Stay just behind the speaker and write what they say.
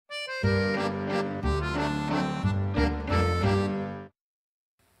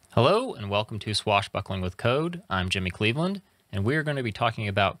Hello and welcome to Swashbuckling with Code. I'm Jimmy Cleveland, and we're going to be talking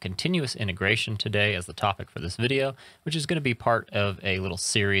about continuous integration today as the topic for this video, which is going to be part of a little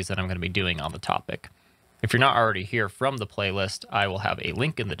series that I'm going to be doing on the topic. If you're not already here from the playlist, I will have a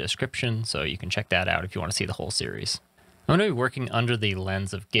link in the description, so you can check that out if you want to see the whole series. I'm going to be working under the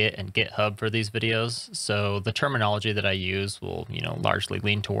lens of Git and GitHub for these videos, so the terminology that I use will, largely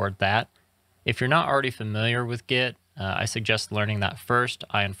lean toward that. If you're not already familiar with Git, I suggest learning that first.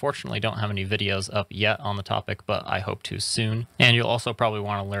 I unfortunately don't have any videos up yet on the topic, but I hope to soon. And you'll also probably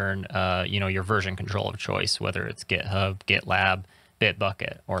want to learn, your version control of choice, whether it's GitHub, GitLab,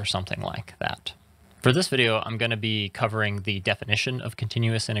 Bitbucket, or something like that. For this video, I'm going to be covering the definition of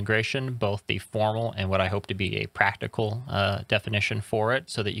continuous integration, both the formal and what I hope to be a practical definition for it,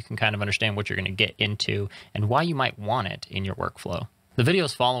 so that you can kind of understand what you're going to get into and why you might want it in your workflow. The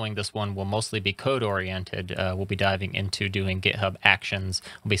videos following this one will mostly be code-oriented. We'll be diving into doing GitHub actions.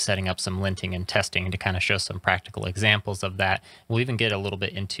 We'll be setting up some linting and testing to kind of show some practical examples of that. We'll even get a little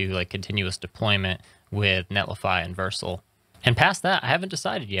bit into continuous deployment with Netlify and Vercel. And past that, I haven't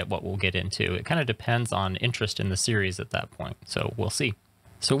decided yet what we'll get into. It kind of depends on interest in the series at that point, so we'll see.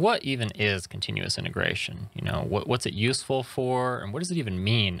 So what even is continuous integration? What's it useful for, and what does it even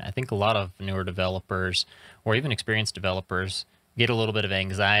mean? I think a lot of newer developers, or even experienced developers, get a little bit of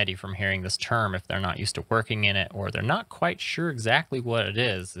anxiety from hearing this term if they're not used to working in it, or they're not quite sure exactly what it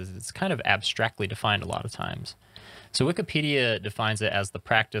is. It's kind of abstractly defined a lot of times. So Wikipedia defines it as the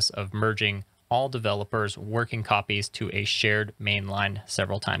practice of merging all developers' working copies to a shared mainline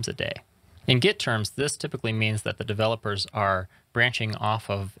several times a day. In Git terms, this typically means that the developers are branching off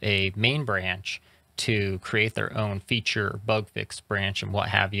of a main branch to create their own feature, bug fix branch, and what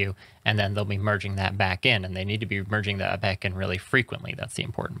have you, and then they'll be merging that back in, and they need to be merging that back in really frequently. That's the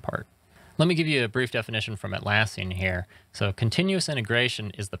important part. Let me give you a brief definition from Atlassian here. So continuous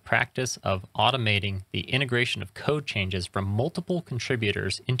integration is the practice of automating the integration of code changes from multiple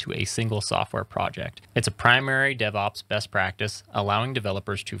contributors into a single software project. It's a primary DevOps best practice, allowing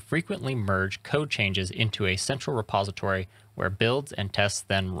developers to frequently merge code changes into a central repository where builds and tests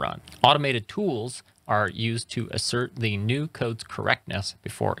then run. Automated tools are used to assert the new code's correctness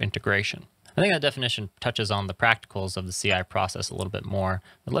before integration. I think that definition touches on the practicals of the CI process a little bit more,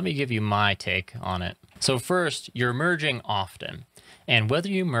 but let me give you my take on it. So first, you're merging often, and whether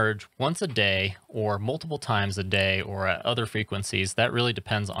you merge once a day or multiple times a day or at other frequencies, that really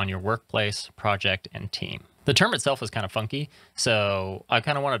depends on your workplace, project, and team. The term itself is kind of funky, so I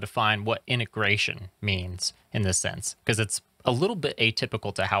kind of want to define what integration means in this sense, because it's a little bit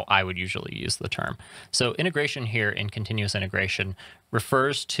atypical to how I would usually use the term. So integration here in continuous integration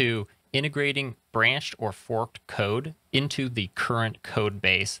refers to integrating branched or forked code into the current code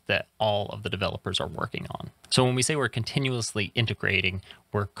base that all of the developers are working on. So when we say we're continuously integrating,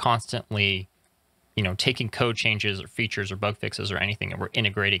 we're constantly taking code changes or features or bug fixes or anything, and we're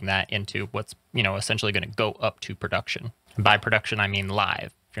integrating that into what's essentially going to go up to production. And by production, I mean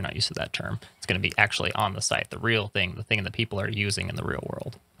live. If you're not used to that term, it's going to be actually on the site, the real thing, the thing that people are using in the real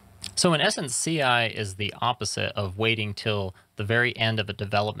world. So in essence, CI is the opposite of waiting till the very end of a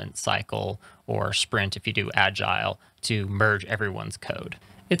development cycle or sprint, if you do agile, to merge everyone's code.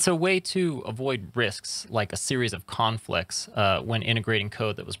 It's a way to avoid risks like a series of conflicts when integrating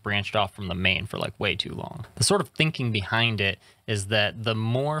code that was branched off from the main for way too long. The sort of thinking behind it is that the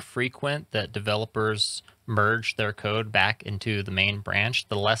more frequent that developers merge their code back into the main branch,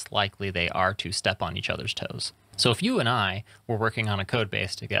 the less likely they are to step on each other's toes. So if you and I were working on a code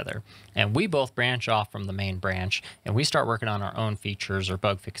base together and we both branch off from the main branch and we start working on our own features or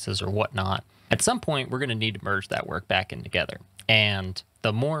bug fixes or whatnot, at some point we're going to need to merge that work back in together. And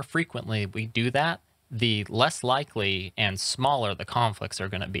the more frequently we do that, the less likely and smaller the conflicts are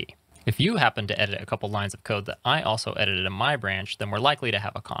going to be. If you happen to edit a couple lines of code that I also edited in my branch, then we're likely to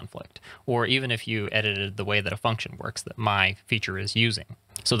have a conflict. Or even if you edited the way that a function works that my feature is using.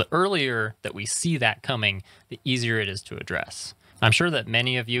 So the earlier that we see that coming, the easier it is to address. I'm sure that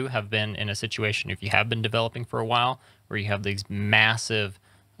many of you have been in a situation, if you have been developing for a while, where you have these massive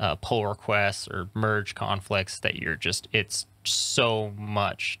pull requests or merge conflicts that it's so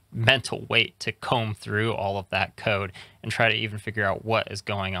much mental weight to comb through all of that code and try to even figure out what is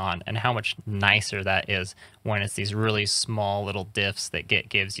going on, and how much nicer that is when it's these really small little diffs that Git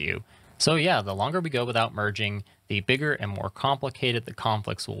gives you. So yeah, the longer we go without merging, the bigger and more complicated the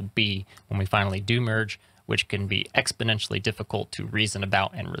conflicts will be when we finally do merge, which can be exponentially difficult to reason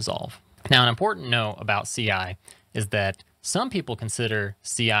about and resolve. Now, an important note about CI is that some people consider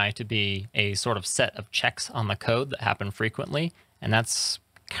CI to be a sort of set of checks on the code that happen frequently, and that's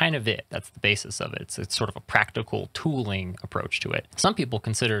kind of it. That's the basis of it. It's sort of a practical tooling approach to it. Some people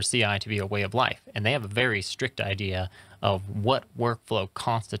consider CI to be a way of life, and they have a very strict idea of what workflow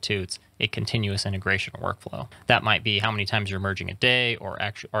constitutes a continuous integration workflow. That might be how many times you're merging a day, or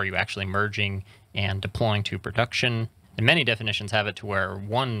are you actually merging and deploying to production. And many definitions have it to where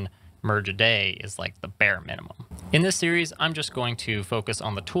one merge a day is like the bare minimum. In this series, I'm just going to focus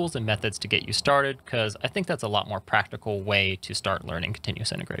on the tools and methods to get you started, because I think that's a lot more practical way to start learning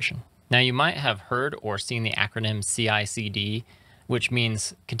continuous integration. Now, you might have heard or seen the acronym CI/CD, which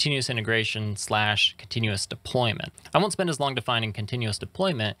means continuous integration / continuous deployment. I won't spend as long defining continuous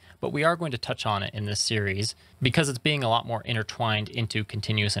deployment, but we are going to touch on it in this series because it's being a lot more intertwined into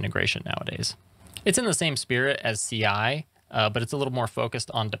continuous integration nowadays. It's in the same spirit as CI, but it's a little more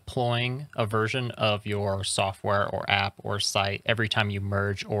focused on deploying a version of your software or app or site every time you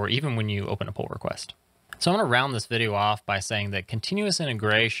merge, or even when you open a pull request. So I'm going to round this video off by saying that continuous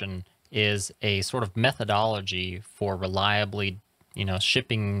integration is a sort of methodology for reliably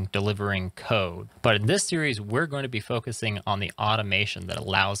shipping, delivering code. But in this series, we're going to be focusing on the automation that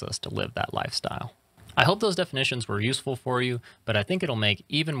allows us to live that lifestyle. I hope those definitions were useful for you, but I think it'll make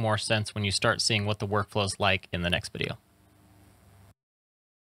even more sense when you start seeing what the workflow is like in the next video.